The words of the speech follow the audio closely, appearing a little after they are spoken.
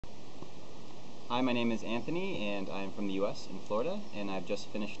Hi, my name is Anthony, and I'm from the U.S. in Florida, and I've just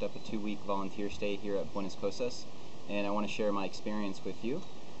finished up a 2-week volunteer stay here at Buenas Cosas, and I want to share my experience with you.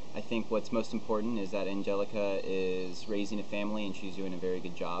 I think what's most important is that Angelica is raising a family, and she's doing a very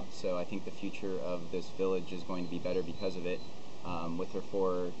good job, so I think the future of this village is going to be better because of it, with her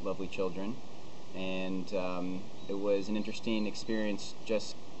 4 lovely children. And it was an interesting experience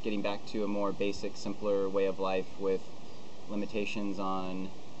just getting back to a more basic, simpler way of life with limitations on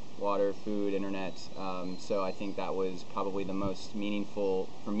water, food, internet. So I think that was probably the most meaningful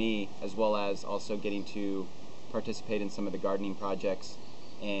for me, as well as also getting to participate in some of the gardening projects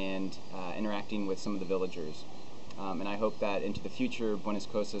and interacting with some of the villagers. And I hope that into the future Buenas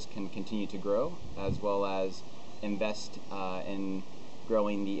Cosas can continue to grow, as well as invest in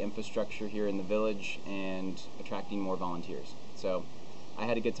growing the infrastructure here in the village and attracting more volunteers. So I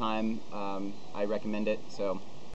had a good time. I recommend it. So